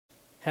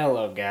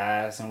Hello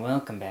guys, and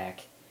welcome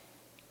back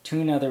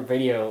to another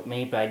video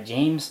made by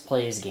James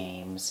Plays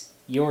Games,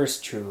 yours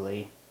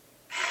truly.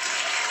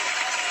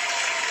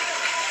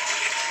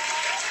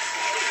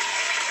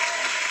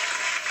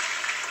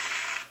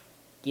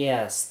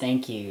 Yes,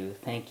 thank you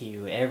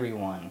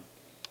everyone.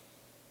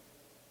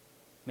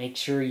 Make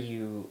sure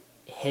you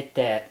hit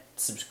that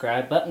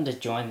subscribe button to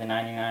join the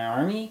 99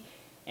 Army,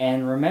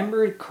 and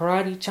remember to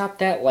karate chop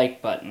that like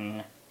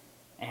button.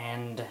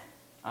 And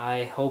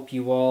I hope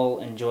you all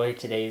enjoy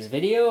today's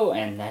video,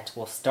 and that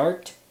will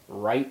start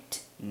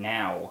right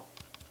now.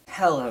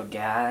 Hello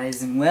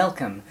guys, and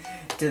welcome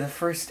to the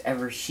first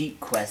ever Sheep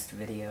Quest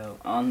video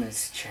on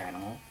this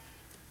channel.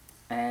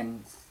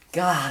 And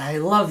God, I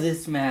love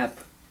this map.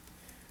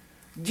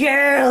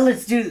 Yeah,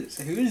 let's do this.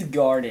 Who's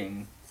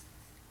guarding?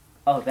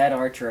 Oh, that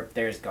archer up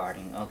there is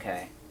guarding.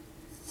 Okay.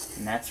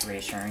 And that's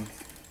reassuring.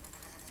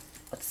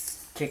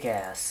 Let's kick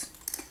ass.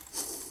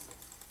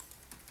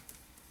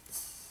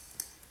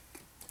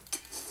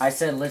 I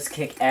said let's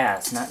kick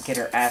ass, not get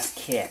her ass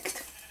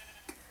kicked.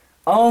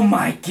 Oh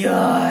my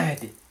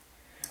god!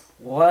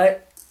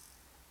 What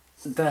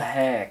the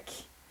heck?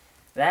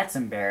 That's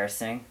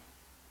embarrassing.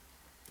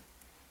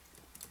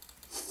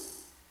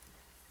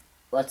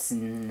 Let's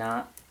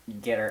not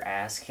get her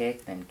ass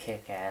kicked, then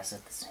kick ass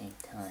at the same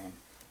time.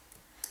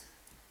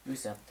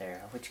 Who's up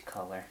there? Which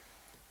color?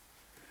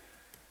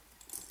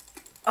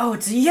 Oh,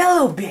 it's a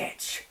yellow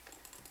bitch!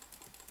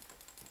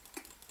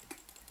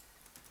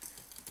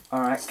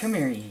 Alright, come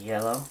here, you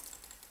yellow.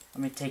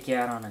 Let me take you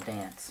out on a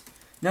dance.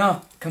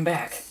 No, come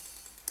back.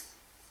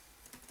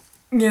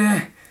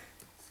 Yeah.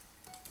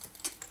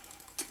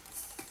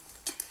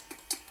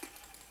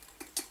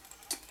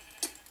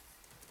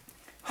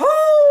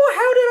 Oh,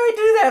 how did I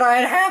do that? I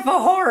had half a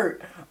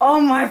heart.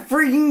 Oh my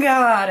freaking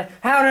god.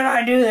 How did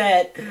I do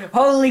that?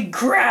 Holy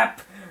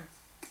crap.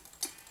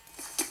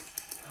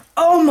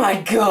 Oh my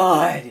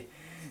god.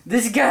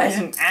 This guy's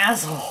an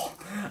asshole.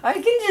 I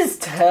can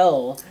just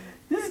tell.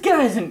 This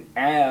guy's an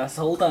ass.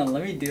 Hold on,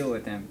 let me deal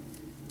with him.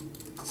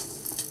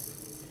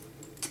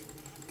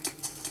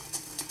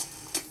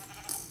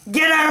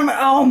 Get out of my—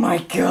 oh my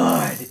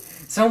god!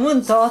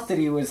 Someone thought that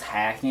he was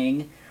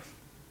hacking.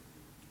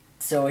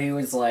 So he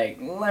was like,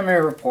 let me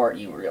report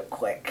you real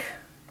quick.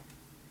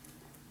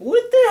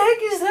 What the heck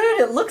is that?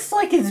 It looks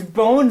like his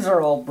bones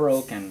are all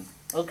broken.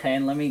 Okay,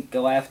 and let me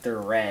go after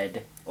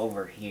red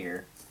over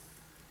here.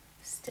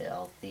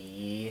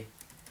 Stealthy.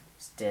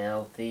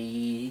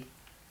 Stealthy.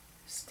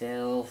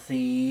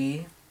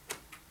 Stealthy.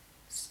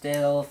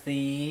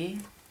 Stealthy.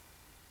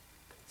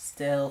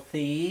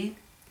 Stealthy.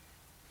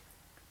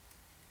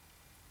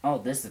 Oh,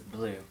 this is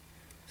blue.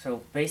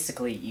 So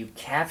basically, you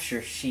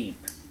capture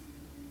sheep.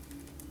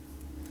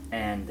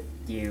 And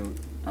you,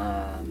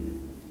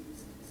 and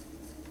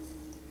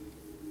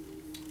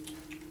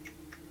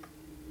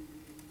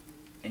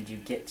you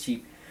get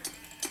sheep.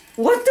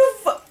 What the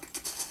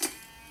fu—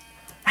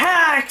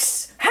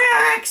 hacks!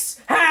 Hacks!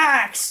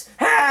 Hacks!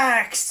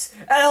 Hacks!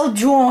 El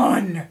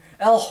Juan!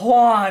 El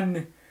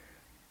Juan!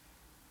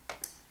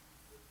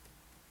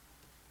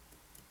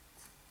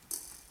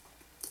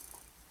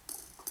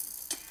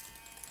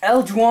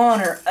 El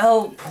Juan or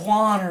El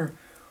Juan or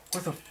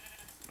what the—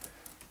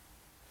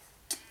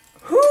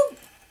 who?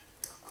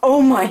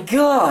 Oh my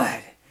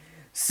god!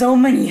 So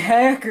many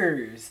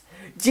hackers!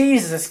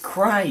 Jesus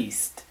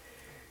Christ!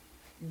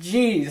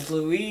 Jeez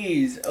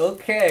Louise.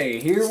 Okay,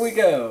 here we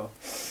go.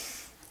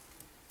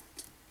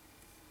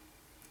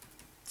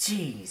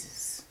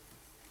 Jesus.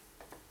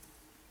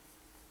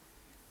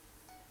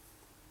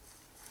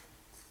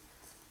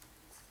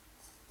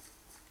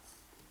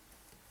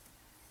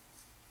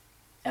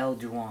 El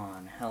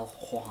Juan, El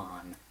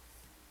Juan.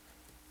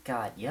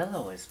 God,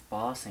 yellow is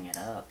bossing it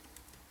up.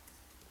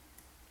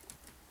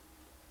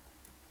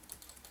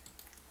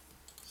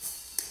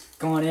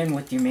 Going in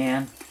with you,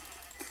 man.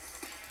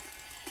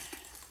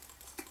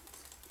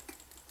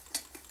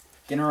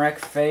 Gonna wreck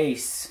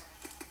face.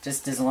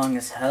 Just as long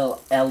as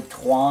hell El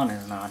Tuan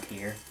is not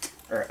here.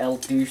 Or El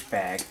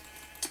Douchebag.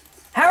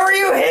 How are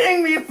you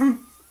hitting me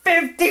from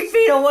 50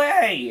 feet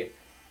away?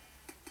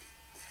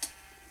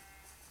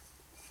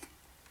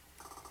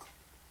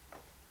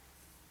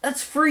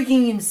 That's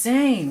freaking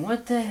insane.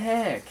 What the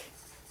heck?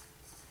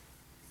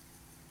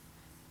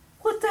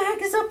 What the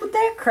heck is up with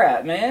that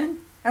crap, man?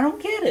 I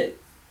don't get it.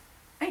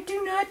 I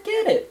do not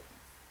get it.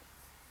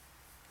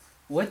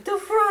 What the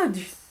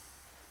fudge?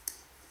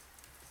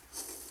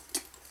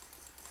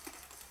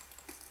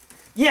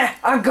 Yeah,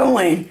 I go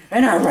in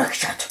and I wreck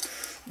shit.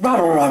 How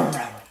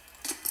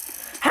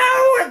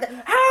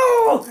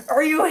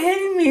are you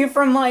hitting me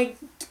from like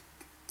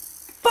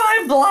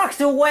 5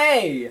 blocks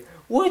away?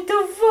 What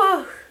the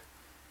fuck?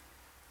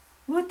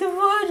 What the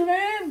fudge,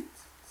 man?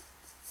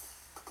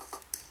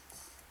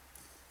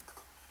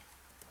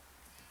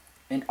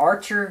 An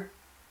archer,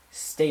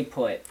 stay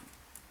put,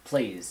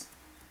 please.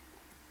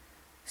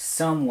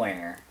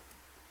 Somewhere.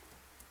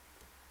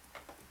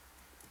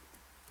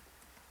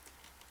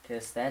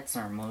 Because that's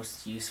our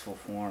most useful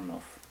form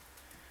of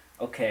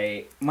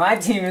Okay, my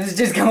team is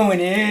just going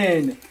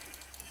in.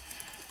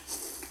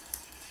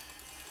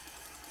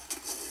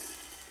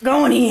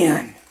 Going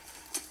in!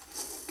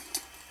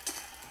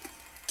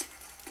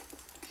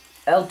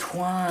 El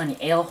Juan.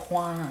 El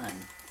Juan,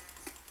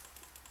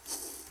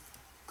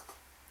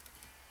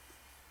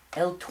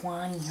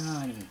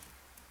 honey.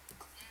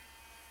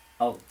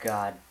 Oh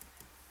god.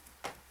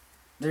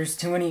 There's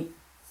too many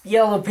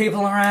yellow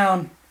people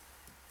around.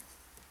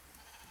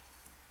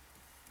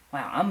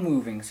 Wow, I'm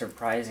moving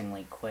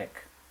surprisingly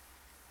quick.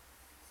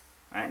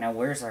 Alright, now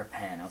where's our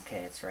pen?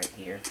 Okay, it's right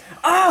here.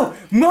 Oh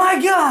my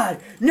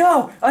god!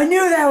 No! I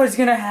knew that was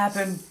gonna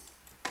happen!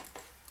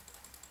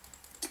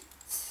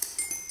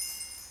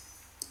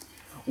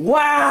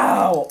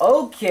 Wow!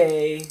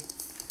 Okay.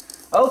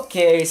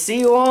 Okay, see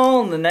you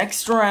all in the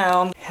next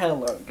round.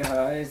 Hello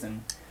guys,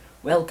 and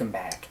welcome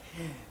back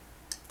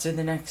to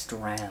the next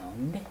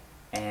round.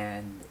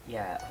 And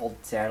yeah, hold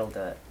saddle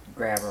to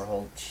grab or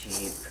hold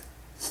sheep.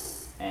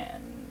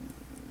 And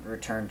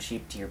return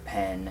sheep to your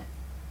pen.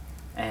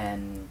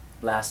 And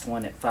last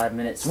one at 5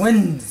 minutes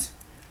wins!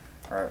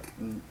 Or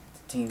the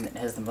team that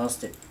has the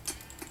most it.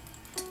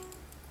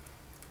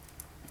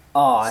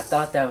 Oh, I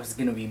thought that was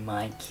gonna be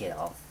my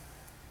kill.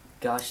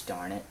 Gosh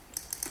darn it.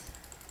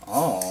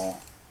 Oh.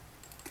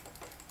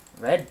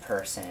 Red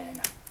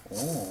person.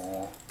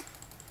 Oh.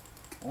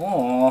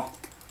 Oh.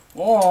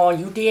 Oh,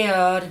 you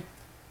did.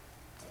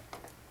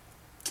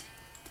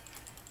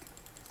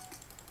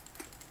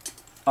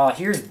 Oh,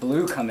 here's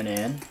blue coming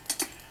in.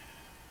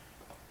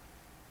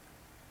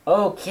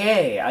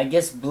 Okay, I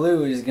guess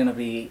blue is gonna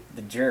be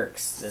the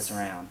jerks this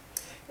round.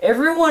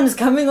 Everyone's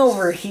coming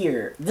over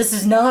here. This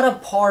is not a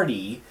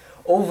party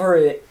over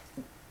at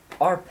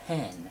our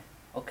pen,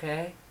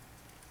 okay?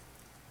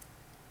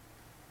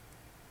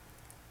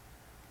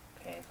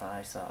 Okay, if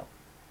I saw...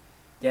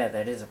 Yeah,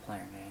 that is a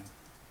player name.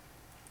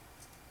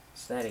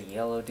 Is that a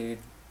yellow dude?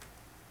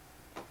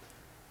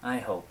 I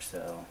hope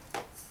so.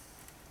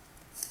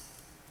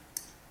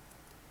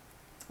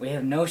 We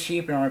have no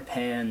sheep in our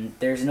pen.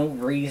 There's no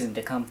reason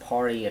to come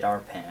party at our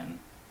pen.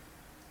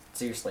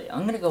 Seriously,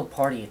 I'm gonna go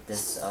party at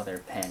this other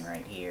pen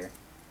right here.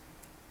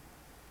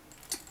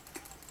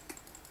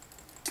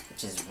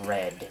 Which is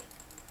red.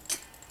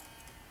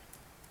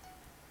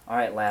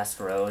 Alright, last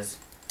rose.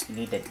 You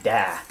need to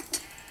die.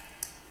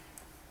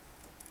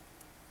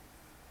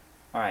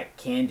 Alright,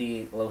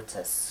 Candy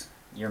Lotus.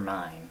 You're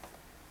mine.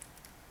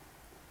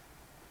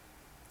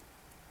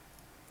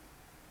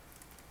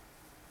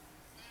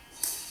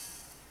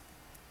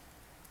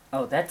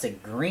 Oh, that's a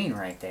green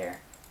right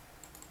there.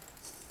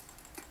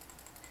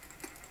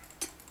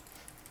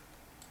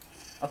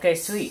 Okay,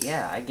 sweet.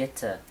 Yeah, I get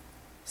to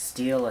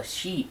steal a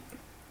sheep.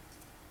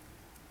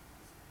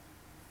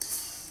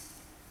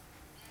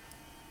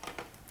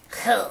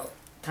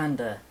 Time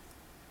to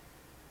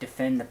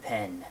defend the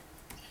pen.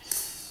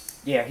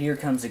 Yeah, here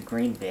comes a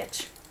green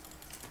bitch.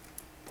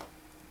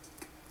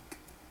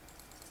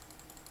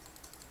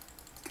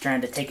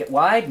 Trying to take it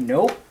wide?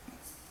 Nope.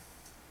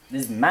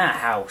 This is my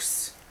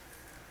house.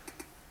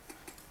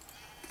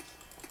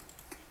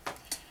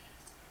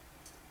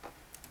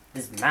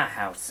 This is my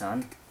house,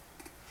 son.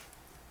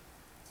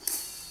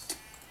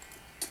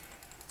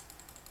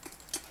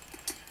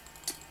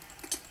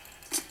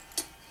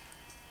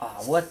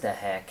 Aw, what the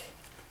heck?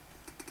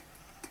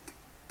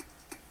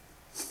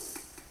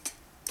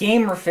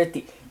 Gamer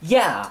 50.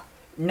 Yeah,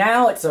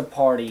 now it's a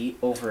party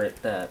over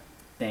at the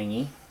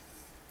thingy.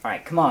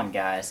 Alright, come on,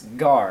 guys.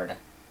 Guard.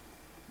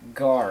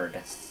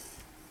 Guard.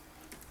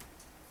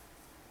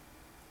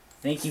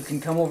 Think you can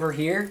come over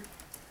here?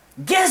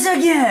 Guess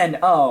again!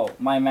 Oh,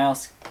 my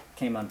mouse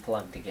came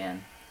unplugged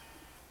again.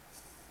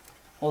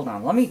 Hold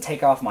on, let me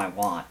take off my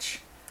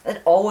watch.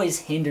 That always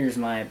hinders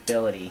my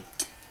ability.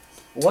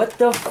 What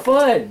the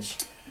fudge?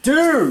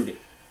 Dude!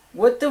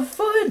 What the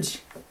fudge?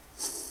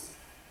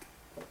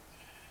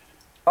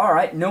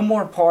 Alright, no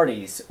more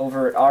parties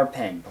over at our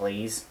pen,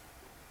 please.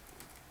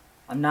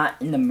 I'm not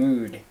in the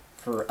mood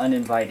for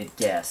uninvited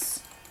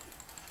guests.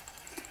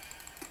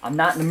 I'm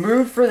not in the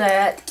mood for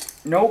that.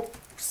 Nope.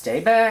 Stay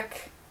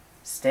back.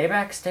 Stay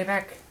back, stay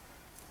back.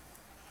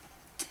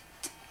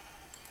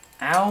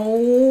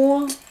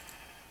 Ow.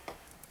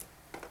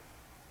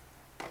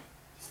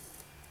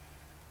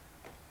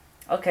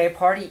 Okay,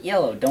 party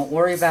yellow. Don't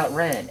worry about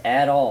red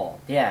at all.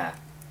 Yeah.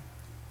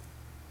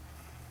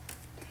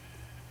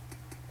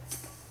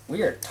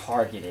 We are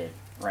targeted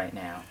right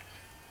now.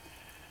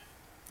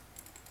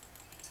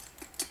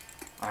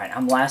 Alright,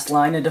 I'm last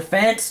line of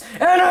defense,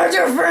 and I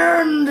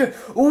defend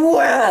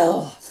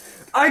well!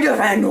 I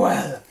defend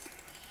well!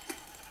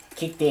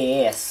 Kick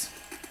the ass.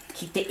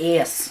 Kick the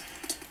ass.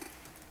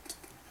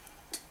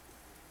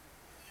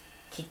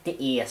 Kick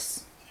the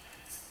ass.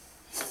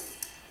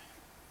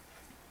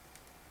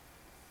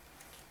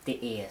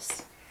 The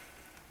ass.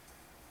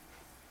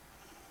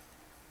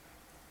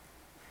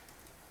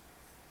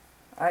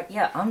 Alright,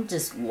 yeah, I'm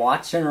just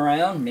watching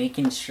around,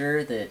 making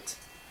sure that...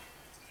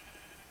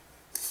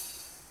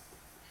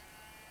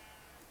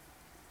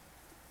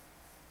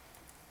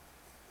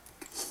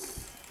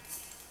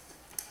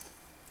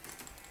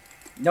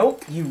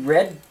 Nope, you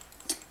red...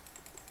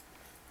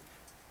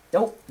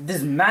 Nope, this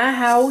is my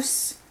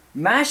house.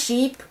 My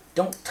sheep,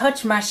 don't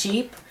touch my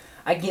sheep.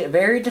 I get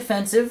very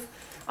defensive.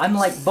 I'm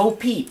like Bo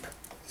Peep.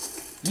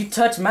 You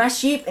touch my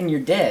sheep and you're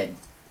dead.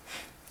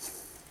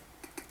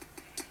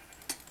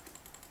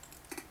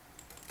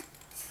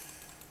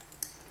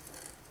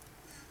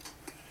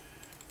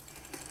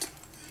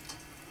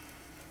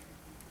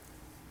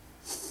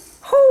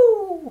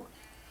 Whoo!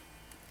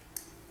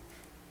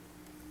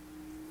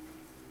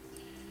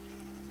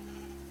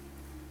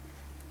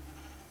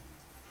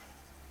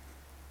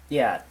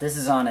 Yeah, this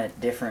is on a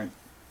different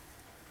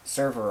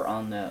server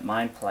on the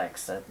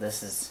Mineplex.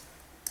 This is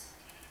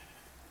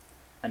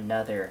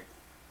another,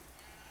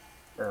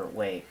 or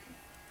wait,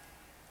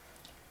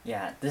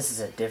 yeah, this is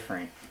a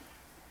different,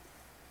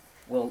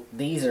 well,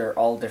 these are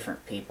all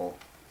different people.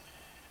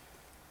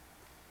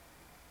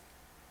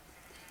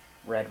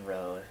 Red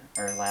Road,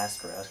 or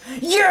Last Road.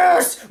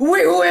 Yes!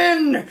 We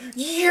win!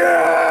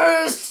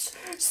 Yes!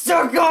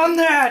 Suck on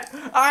that!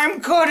 I'm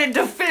good at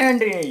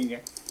defending!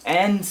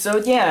 And so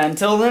yeah,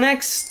 until the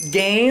next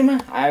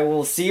game, I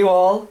will see you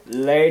all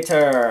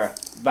later.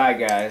 Bye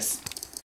guys.